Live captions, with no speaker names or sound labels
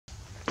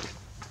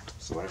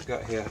So what I've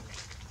got here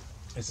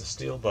is a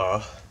steel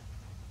bar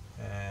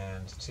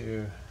and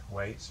two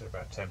weights,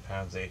 about 10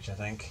 pounds each I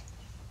think,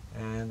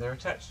 and they're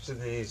attached to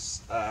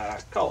these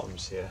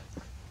columns here,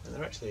 and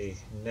they're actually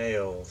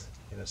nailed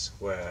in a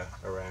square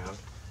around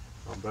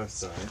on both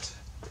sides.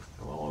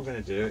 And what I'm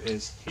going to do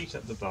is heat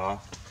up the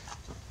bar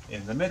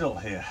in the middle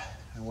here,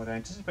 and what I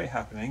anticipate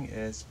happening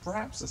is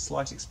perhaps a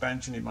slight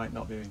expansion. It might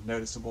not be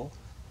noticeable.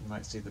 You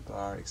might see the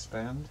bar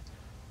expand,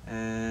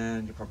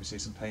 and you'll probably see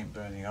some paint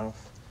burning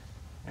off,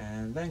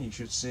 and then you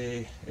should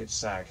see it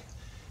sag.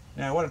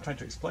 Now what I'm trying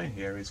to explain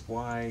here is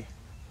why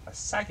a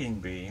sagging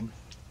beam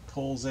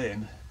pulls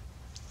in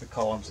the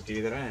columns at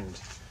either end.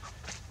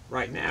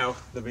 Right now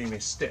the beam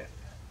is stiff,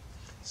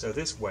 so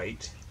this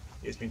weight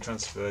is being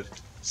transferred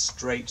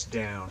straight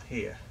down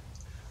here.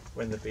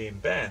 When the beam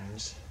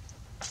bends,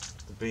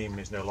 the beam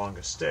is no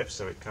longer stiff,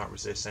 so it can't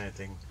resist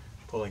anything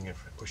pulling and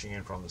pushing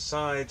in from the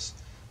sides.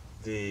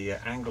 The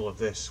angle of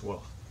this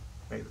will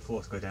make the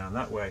force go down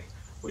that way,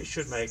 which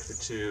should make the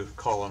two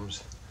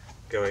columns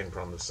go in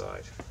from the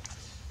side.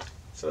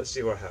 So let's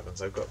see what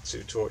happens. I've got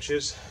two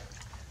torches.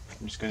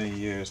 I'm just going to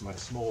use my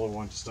smaller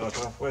one to start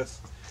off with,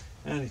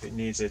 and if it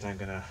needs it I'm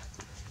going to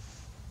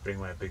bring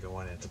my bigger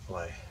one into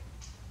play.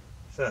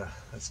 So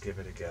let's give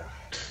it a go.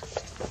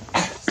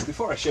 So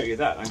before I show you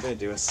that, I'm going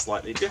to do a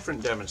slightly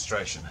different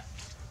demonstration.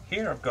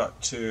 Here I've got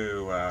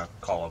two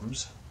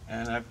columns,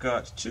 and I've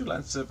got two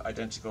lengths of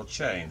identical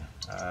chain.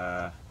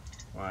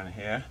 One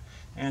here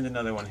and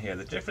another one here.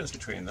 The difference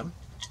between them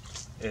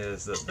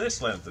is that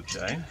this length of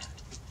chain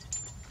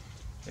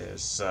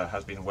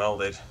has been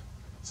welded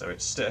so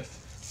it's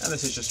stiff, and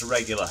this is just a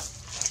regular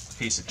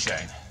piece of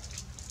chain.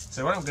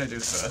 So what I'm going to do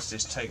first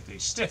is take the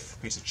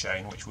stiff piece of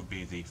chain, which would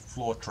be the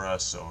floor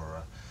truss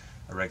or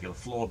a regular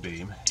floor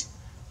beam,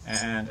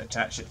 and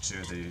attach it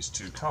to these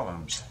two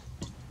columns.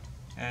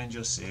 And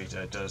you'll see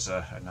it does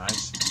a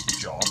nice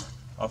job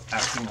of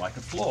acting like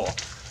a floor.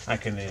 I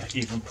can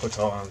even put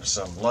on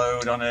some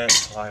load on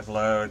it, live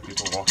load,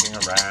 people walking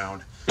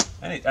around,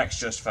 and it acts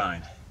just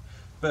fine.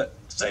 But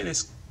say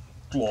this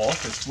floor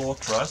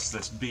truss,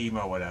 this beam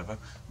or whatever,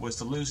 was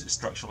to lose its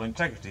structural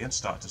integrity and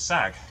start to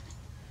sag.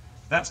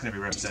 That's going to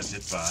be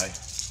represented by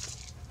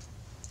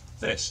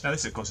this. Now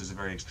this of course is a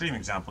very extreme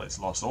example, it's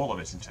lost all of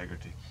its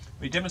integrity.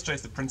 But it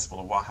demonstrates the principle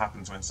of what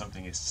happens when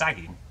something is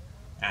sagging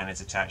and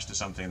it's attached to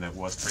something that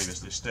was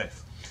previously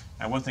stiff.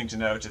 Now one thing to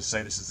note is,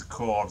 say this is the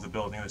core of the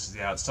building, this is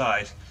the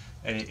outside,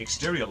 any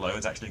exterior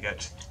loads actually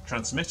get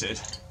transmitted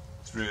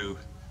through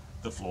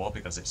the floor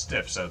because it's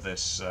stiff, so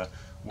this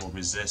will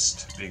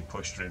resist being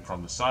pushed in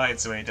from the side,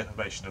 so any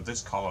deformation of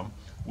this column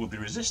will be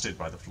resisted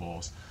by the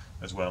floors,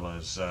 as well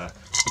as the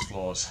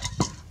floors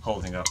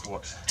holding up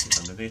what is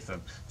underneath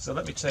them. So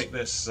let me take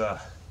this,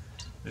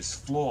 this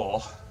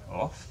floor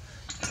off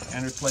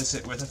and replace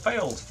it with a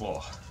failed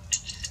floor.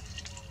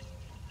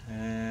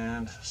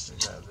 And stick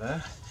that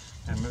there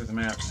and move them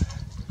out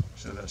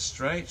so they're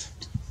straight,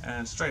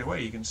 and straight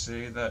away you can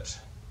see that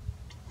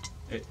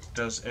it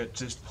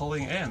is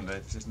pulling in,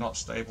 it is not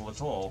stable at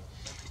all.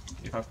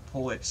 If I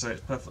pull it so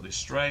it's perfectly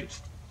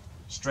straight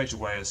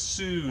away, as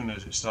soon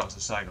as it starts to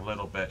sag a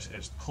little bit,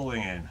 it's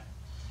pulling in.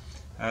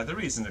 The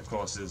reason of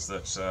course is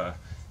that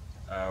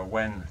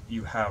when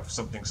you have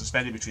something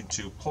suspended between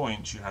 2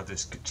 points, you have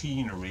this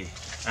catenary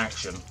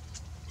action,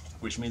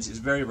 which means it's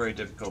very, very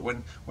difficult.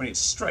 When it's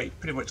straight,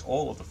 pretty much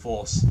all of the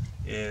force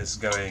is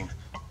going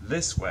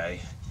this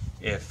way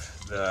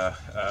if the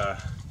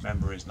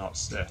member is not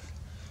stiff.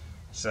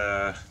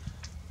 So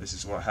this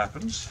is what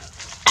happens.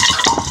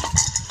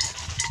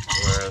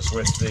 Whereas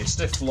with the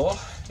stiff floor,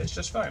 it's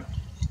just fine.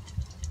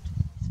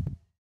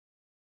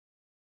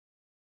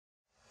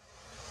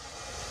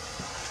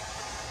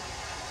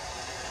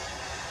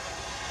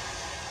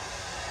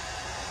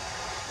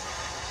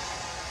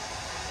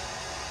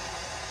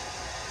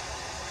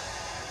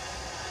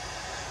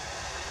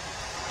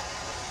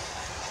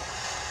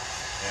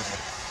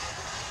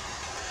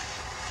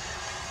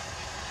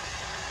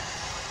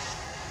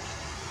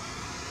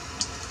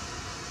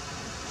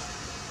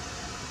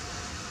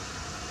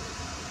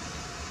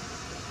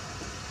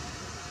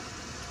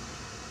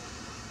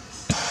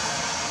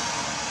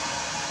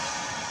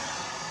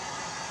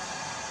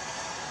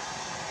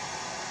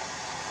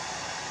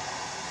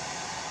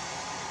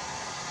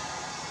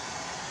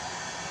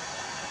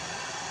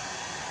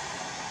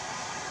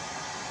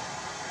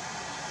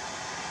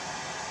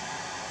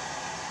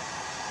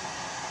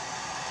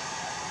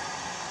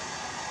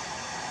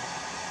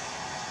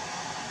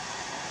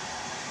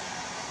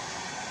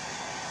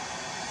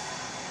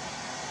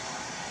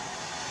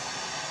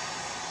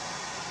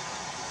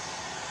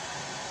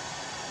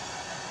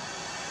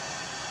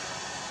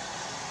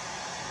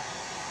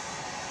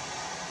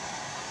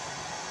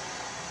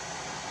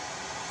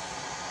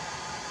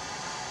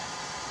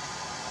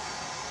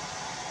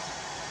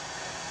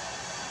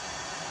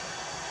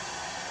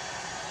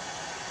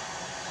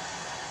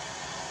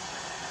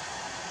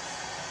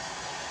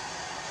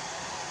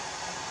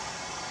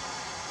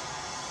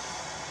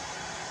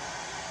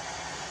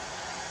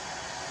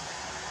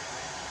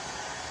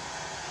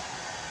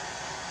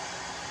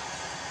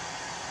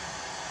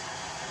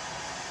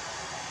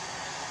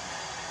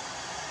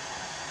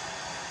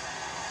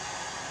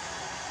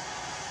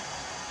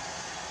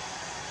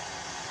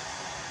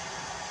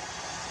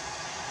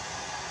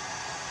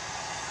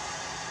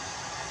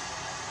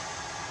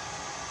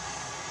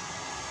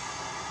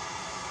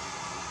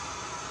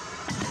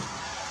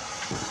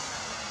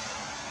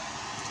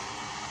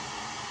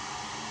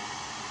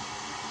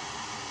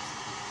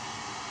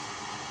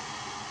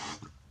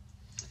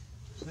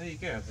 So there you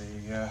go,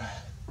 the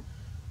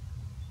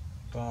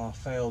bar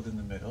failed in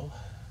the middle,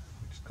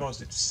 which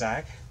caused it to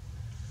sag,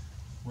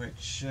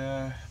 which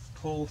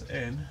pulled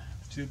in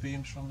the two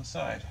beams from the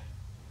side.